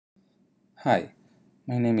Hi,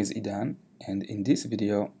 my name is Idan, and in this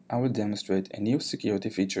video I will demonstrate a new security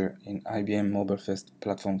feature in IBM MobileFirst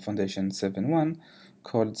Platform Foundation 7.1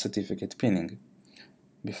 called certificate pinning.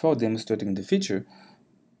 Before demonstrating the feature,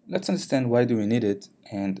 let's understand why do we need it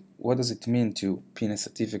and what does it mean to pin a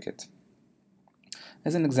certificate.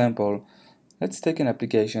 As an example, let's take an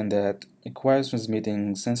application that requires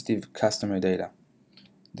transmitting sensitive customer data.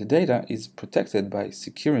 The data is protected by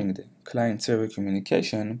securing the client-server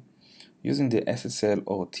communication using the SSL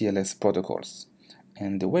or TLS protocols.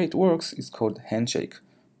 And the way it works is called handshake,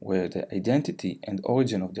 where the identity and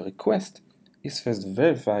origin of the request is first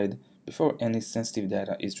verified before any sensitive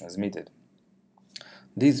data is transmitted.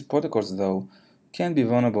 These protocols, though, can be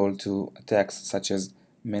vulnerable to attacks such as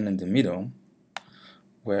man-in-the-middle,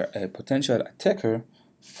 where a potential attacker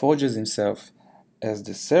forges himself as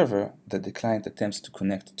the server that the client attempts to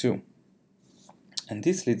connect to. And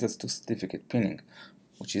this leads us to certificate pinning,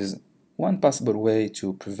 which is one possible way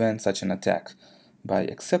to prevent such an attack by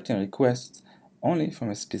accepting requests only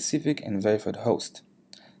from a specific and verified host.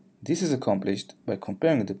 This is accomplished by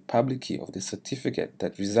comparing the public key of the certificate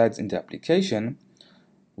that resides in the application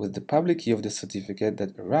with the public key of the certificate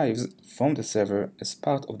that arrives from the server as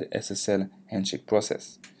part of the SSL handshake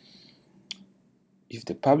process. If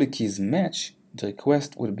the public keys match, the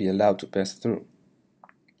request will be allowed to pass through.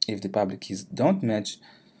 If the public keys don't match,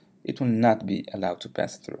 it will not be allowed to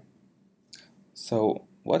pass through. So,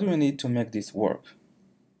 what do we need to make this work?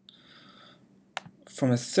 From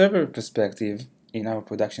a server perspective, in our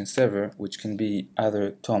production server, which can be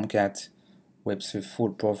either Tomcat, WebSphere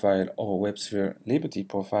Full Profile, or WebSphere Liberty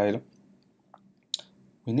Profile,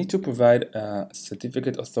 we need to provide a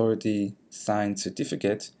certificate authority signed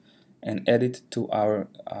certificate and add it to our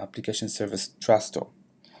application service trust store.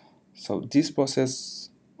 So this process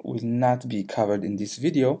will not be covered in this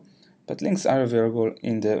video, but links are available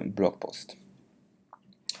in the blog post.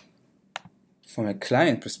 From a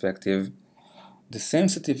client perspective, the same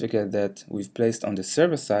certificate that we've placed on the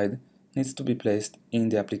server side needs to be placed in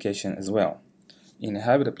the application as well. In a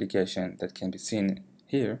hybrid application that can be seen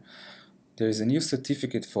here, there is a new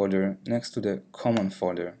certificate folder next to the common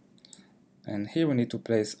folder. And here we need to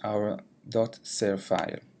place our .ser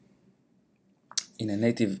file. In a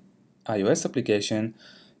native iOS application,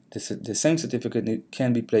 the same certificate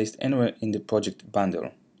can be placed anywhere in the project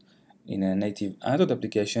bundle. In a native Android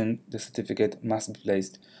application, the certificate must be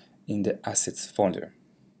placed in the assets folder.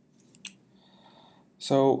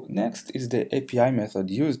 So next is the API method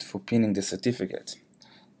used for pinning the certificate.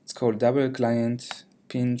 It's called double client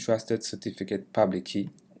pin trusted certificate public key,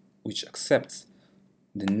 which accepts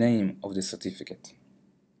the name of the certificate.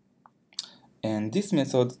 And this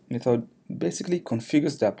method basically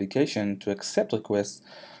configures the application to accept requests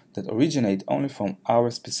that originate only from our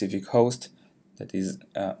specific host that is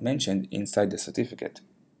mentioned inside the certificate.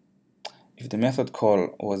 If the method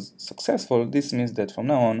call was successful, this means that from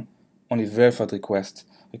now on, only verified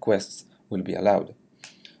requests will be allowed.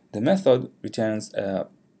 The method returns a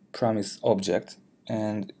promise object,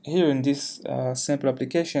 and here in this sample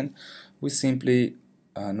application, we simply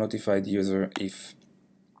notify the user if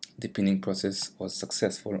the pinning process was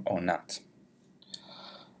successful or not.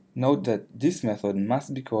 Note that this method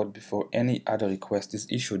must be called before any other request is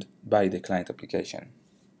issued by the client application.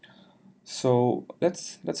 So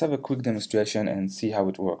let's have a quick demonstration and see how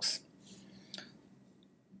it works.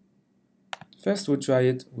 First, we'll try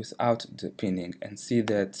it without the pinning and see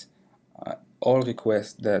that all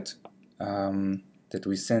requests that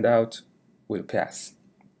we send out will pass.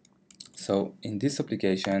 So in this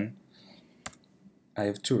application, I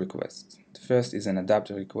have two requests. The first is an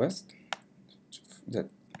adapter request that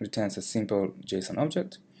returns a simple JSON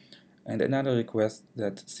object, and another request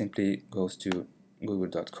that simply goes to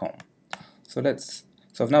google.com. So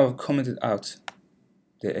I've now commented out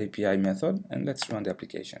the API method, and let's run the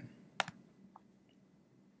application.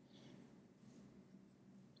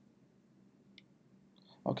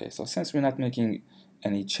 Okay, so since we're not making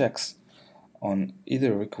any checks on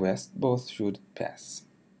either request, both should pass.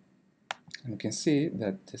 And you can see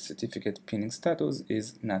that the certificate pinning status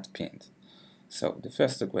is not pinned. So the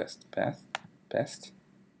first request passed,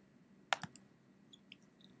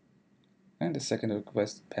 and the second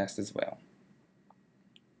request passed as well.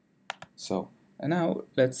 So, and now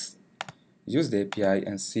let's use the API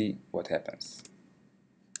and see what happens.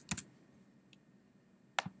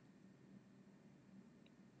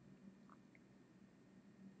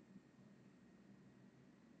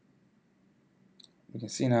 We can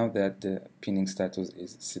see now that the pinning status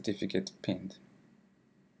is certificate pinned.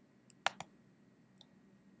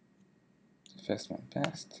 The first one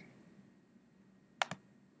passed,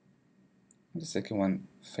 and the second one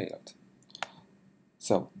failed.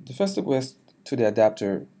 So the first request to the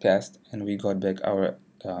adapter passed, and we got back our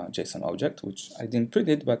JSON object, which I didn't print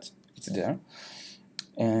it, but it's there.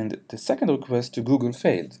 And the second request to Google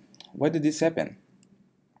failed. Why did this happen?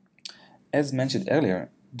 As mentioned earlier,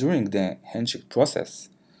 during the handshake process,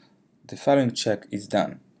 the following check is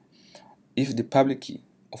done. If the public key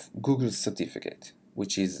of Google's certificate,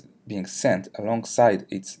 which is being sent alongside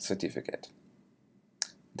its certificate,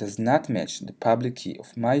 does not match the public key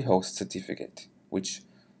of my host certificate, which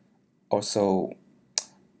I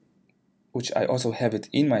also have it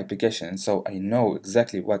in my application, so I know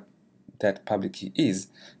exactly what that public key is.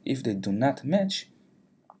 If they do not match,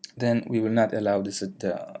 then we will not allow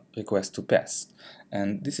the request to pass.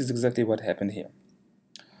 And this is exactly what happened here.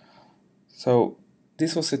 So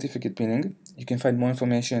this was certificate pinning. You can find more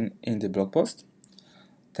information in the blog post.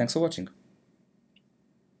 Thanks for watching.